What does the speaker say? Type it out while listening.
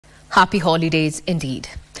Happy holidays indeed.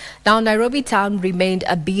 Now, Nairobi town remained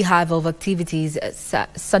a beehive of activities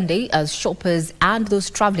Sunday as shoppers and those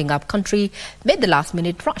travelling upcountry made the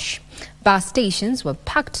last-minute rush. Bus stations were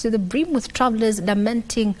packed to the brim with travellers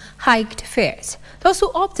lamenting hiked fares. Those who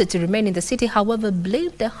opted to remain in the city, however,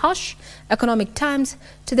 blamed the harsh economic times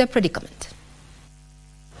to their predicament.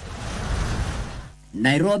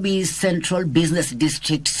 Nairobi's Central Business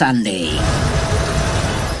District Sunday.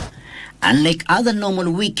 Unlike other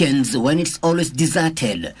normal weekends when it's always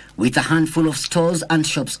deserted, with a handful of stores and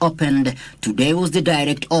shops opened, today was the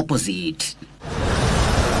direct opposite.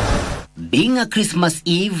 Being a Christmas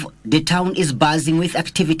Eve, the town is buzzing with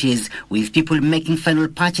activities, with people making final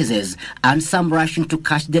purchases and some rushing to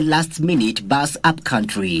catch the last-minute bus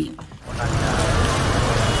upcountry.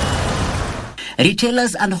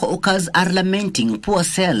 Retailers and hawkers are lamenting poor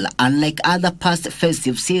sale unlike other past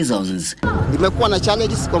festive seasons. Nimekuwa na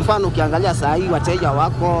challenges, kwa mfano ukiangalia saa hii wateja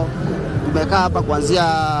wako, tumekaa hapa kuanzia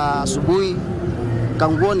asubuhi,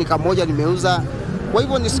 kanguo ni kamoja nimeuza. Kwa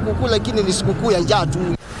hivyo ni sikukuu, lakini ni sikukuu ya njaa tu.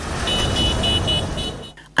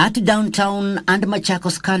 At downtown and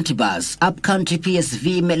Machakos County bus, upcountry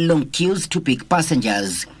PSV made long queues to pick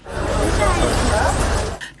passengers.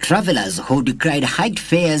 Travelers who decried hiked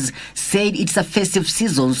fares said it's a festive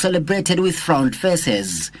season celebrated with frowned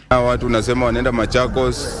faces. Watu nasema wanaenda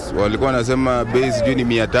Machakos, walikuwa nasema bei sijui ni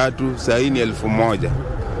 300, sasa hii ni 1000.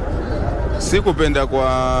 Sikupenda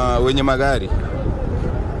kwa wenye magari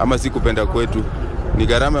ama sikupenda kwetu. Ni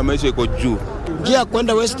gharama ya maisha iko juu. Njia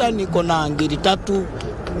kwenda Western iko na ngiri 3,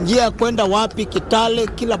 njia kwenda wapi Kitale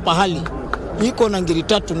kila pahali iko na ngiri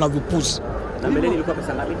 3 na vipuzi. Na mbeleni ilikuwa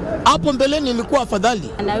pesa ngapi? Hapo mbeleni ilikuwa afadhali.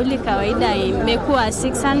 Nauli kawaida imekuwa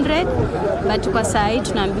 600, but kwa saa hii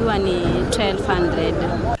tunaambiwa ni 1200.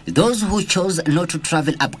 Those who chose not to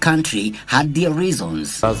travel upcountry had their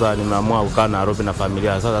reasons. Sasa nimeamua kukaa Nairobi na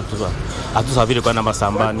familia. Sasa hatusafiri kwenda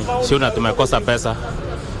Masambani. Sio na tumekosa pesa.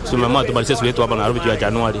 Tumeamua tubadilishe shule yetu hapa Nairobi kwa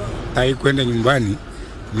Januari. Hai kwenda nyumbani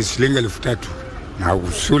ni shilingi 3000. Na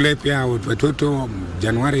shule pia watoto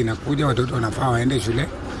Januari inakuja, watoto wanafaa waende shule.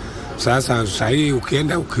 Sasa hii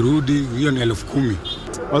ukienda ukirudi hiyo ni 10,000.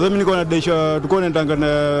 Wazo mimi niko na desha tuko nendanga na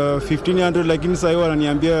 1500, lakini sasa hiyo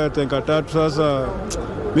wananiambia tenga 3. Sasa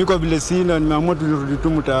mimi kwa vile sina, nimeamua turudi tu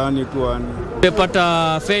mtaani tu ani.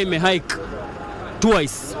 Nimepata fare imehike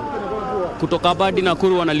twice. Kutoka hadi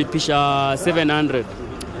Nakuru wanalipisha 700.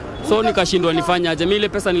 So nikashindwa nifanye aje. Mimi ile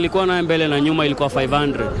pesa nilikuwa nayo mbele na nyuma ilikuwa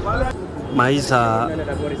 500. Maisha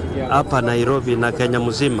hapa Nairobi na Kenya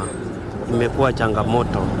mzima imekuwa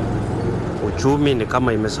changamoto. Uchumi ni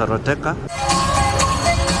kama imesoroteka.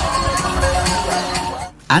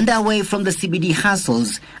 And away from the CBD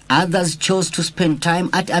hassles, others chose to spend time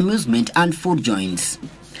at amusement and food joints.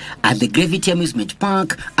 At the Gravity Amusement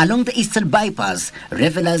Park along the Eastern Bypass,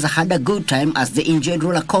 revelers had a good time as they enjoyed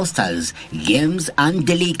roller coasters, games and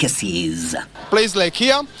delicacies. Place like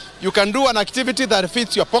here, you can do an activity that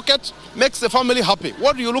fits your pocket, makes the family happy.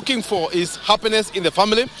 What you're looking for is happiness in the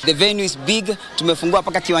family. The venue is big, tumefungua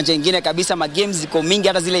paka kiwanja ingine kabisa, ma games ziko mingi,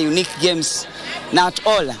 hata zile unique games. Now at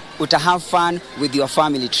all, uta have fun with your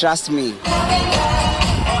family, trust me.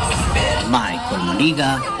 Michael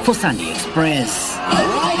Muniga for Sunday Express.